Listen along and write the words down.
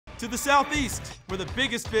To the southeast, where the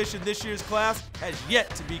biggest fish in this year's class has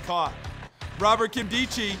yet to be caught. Robert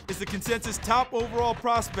Nkemdiche is the consensus top overall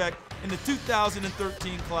prospect in the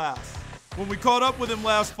 2013 class. When we caught up with him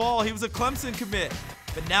last fall, he was a Clemson commit,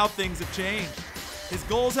 but now things have changed. His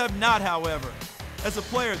goals have not, however. As a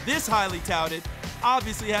player this highly touted,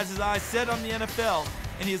 obviously has his eyes set on the NFL,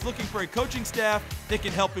 and he is looking for a coaching staff that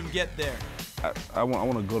can help him get there. I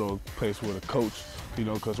want to go to a place with a coach,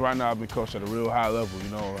 because right now I've been coached at a real high level,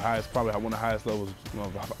 probably one of the highest levels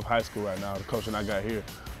of high school right now, the coaching I got here.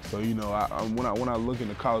 So, when I look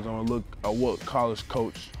into college, I want to look at what college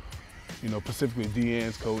coach, specifically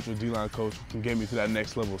D-ends coach or D-line coach can get me to that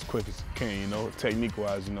next level as quick as can,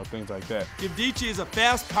 technique-wise, things like that. Nkemdiche is a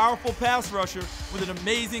fast, powerful pass rusher with an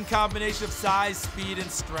amazing combination of size, speed, and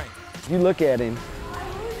strength. You look at him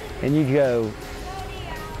and you go,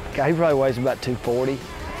 God, he probably weighs about 240,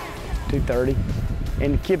 230,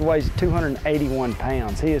 and the kid weighs 281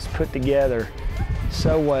 pounds. He is put together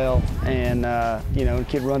so well, and the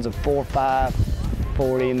kid runs a 4.5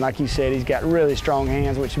 40, and like you said, he's got really strong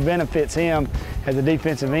hands, which benefits him as a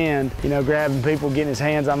defensive end, grabbing people, getting his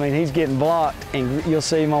hands. I mean, he's getting blocked, and you'll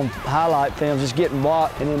see him on highlight films just getting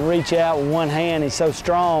blocked and then reach out with one hand. He's so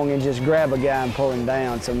strong and just grab a guy and pull him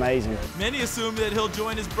down. It's amazing. Many assume that he'll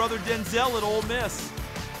join his brother Denzel at Ole Miss,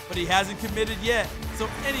 but he hasn't committed yet, so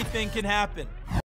anything can happen.